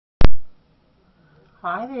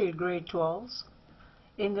Hi there, grade 12s.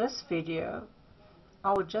 In this video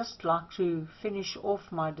I would just like to finish off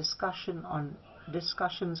my discussions on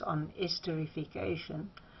esterification.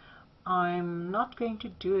 I'm not going to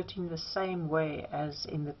do it in the same way as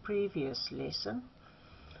in the previous lesson.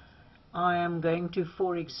 I am going to,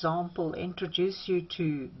 for example, introduce you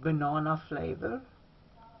to banana flavor.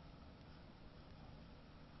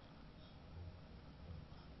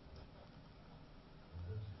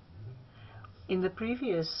 In the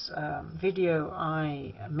previous video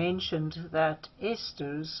I mentioned that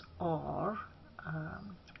esters are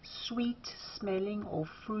sweet smelling or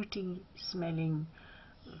fruity smelling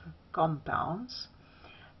compounds,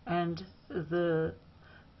 and the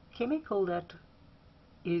chemical that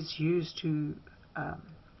is used to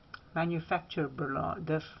manufacture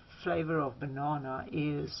the flavor of banana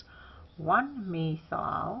is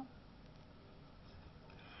 1-methyl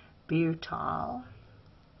butyl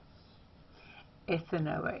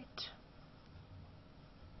ethanoate.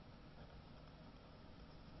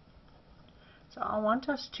 So I want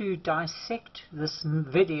us to dissect this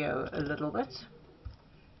video a little bit.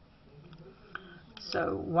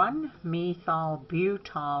 So 1-methyl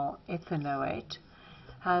butyl ethanoate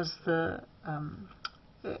has the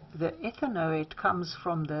ethanoate comes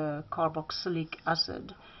from the carboxylic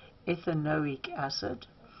acid, ethanoic acid.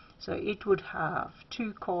 So it would have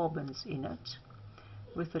 2 carbons in it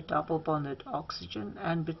with a double bonded oxygen,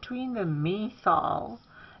 and between the methyl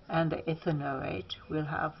and the ethanoate we'll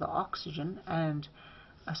have the oxygen, and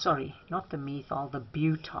sorry, not the methyl, the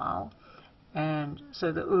butyl. And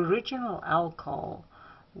so the original alcohol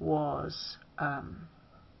was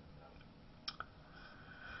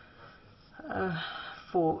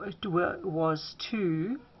was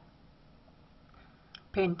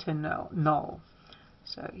 2-pentanol.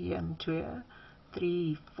 So here and 2,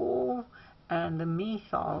 3, 4, and the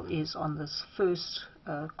methyl is on this first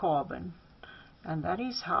carbon, and that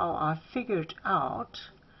is how I figured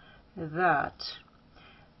out that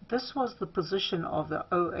this was the position of the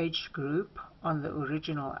OH group on the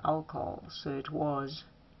original alcohol. So it was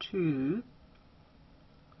 2-pentanol,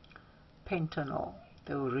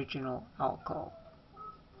 the original alcohol.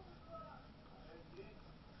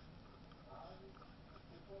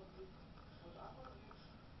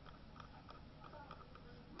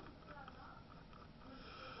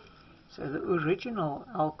 So the original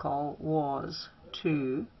alcohol was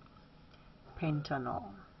 2-pentanol.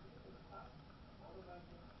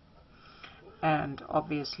 And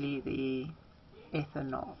obviously the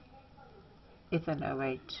ethanoate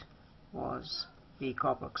was the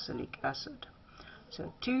carboxylic acid.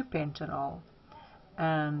 So 2-pentanol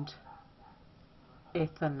and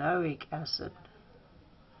ethanoic acid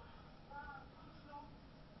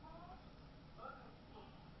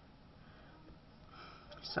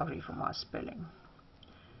sorry for my spelling,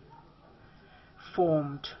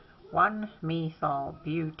 formed 1-methyl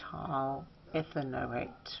butyl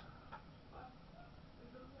ethanoate.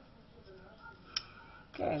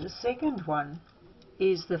 Okay, the second one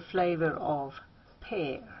is the flavor of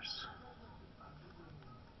pears,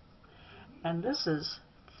 and this is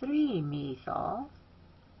 3-methyl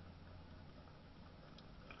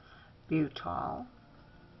butyl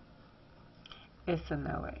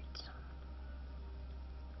ethanoate.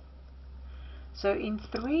 So in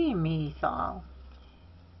 3-methyl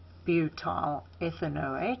butyl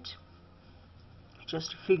ethanoate,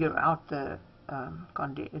 just to figure out the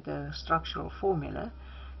structural formula,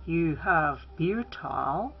 you have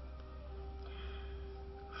butyl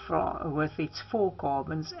with its 4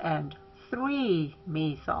 carbons and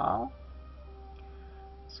 3-methyl.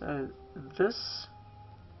 So this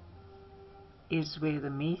is where the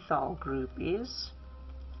methyl group is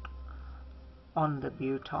on the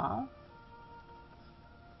butyl.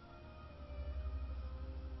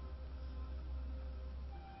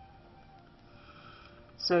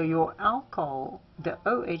 So your alcohol, the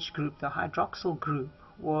OH group, the hydroxyl group,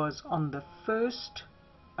 was on the first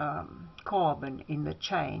carbon in the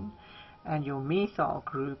chain, and your methyl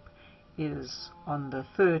group is on the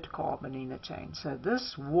 3rd carbon in the chain. So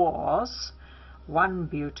this was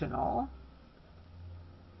 1-butanol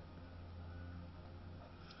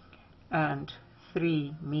and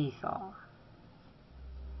 3-methyl.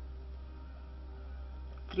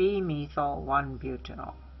 3-methyl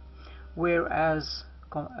 1-butanol. Whereas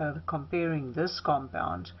comparing this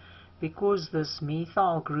compound, because this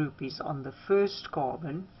methyl group is on the first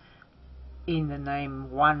carbon in the name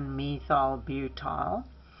 1-methyl butyl,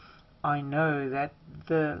 I know that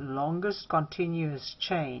the longest continuous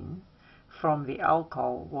chain from the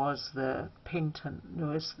alcohol was the pentane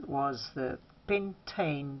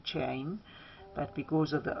chain, but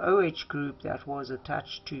because of the OH group that was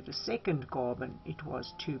attached to the second carbon, it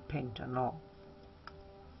was 2-pentanol.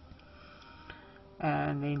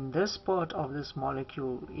 And then this part of this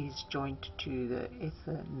molecule is joined to the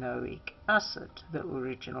ethanoic acid, the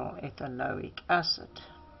original ethanoic acid.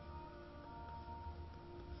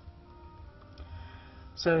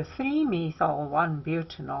 So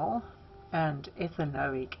 3-methyl-1-butanol and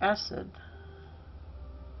ethanoic acid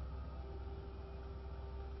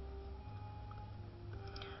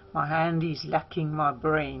my hand is lacking my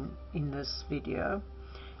brain in this video.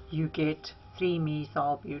 You get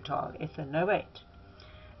 3-methyl-butyl ethanoate.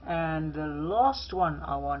 And the last one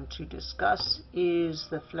I want to discuss is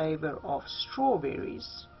the flavor of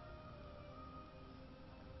strawberries.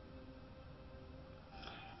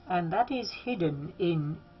 And that is hidden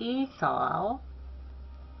in ethyl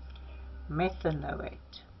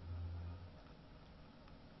methanoate.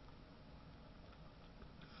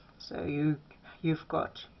 So you've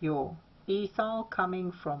got your ethyl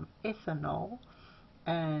coming from ethanol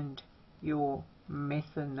and your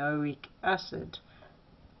methanoic acid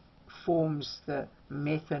forms the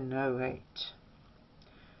methanoate.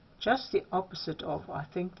 Just the opposite of, I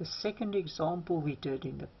think, the second example we did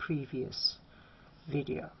in the previous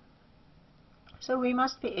video. So we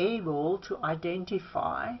must be able to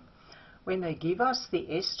identify, when they give us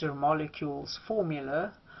the ester molecules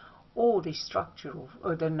formula, or the structural,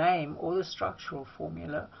 or the name, or the structural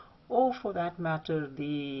formula, or for that matter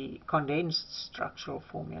the condensed structural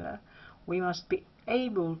formula, we must be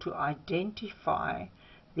able to identify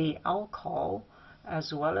the alcohol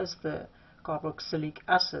as well as the carboxylic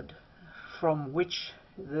acid from which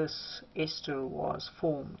this ester was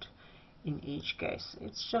formed in each case.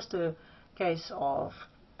 It's just a case of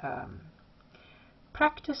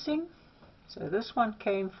practicing. So this one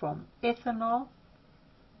came from ethanol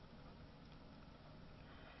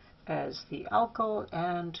as the alcohol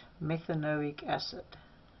and methanoic acid,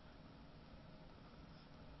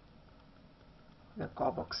 the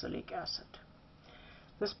carboxylic acid.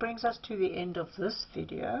 This brings us to the end of this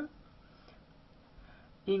video.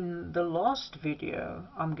 In the last video,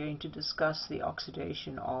 I'm going to discuss the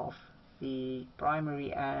oxidation of the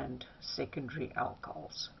primary and secondary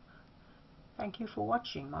alcohols. Thank you for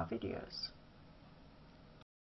watching my videos.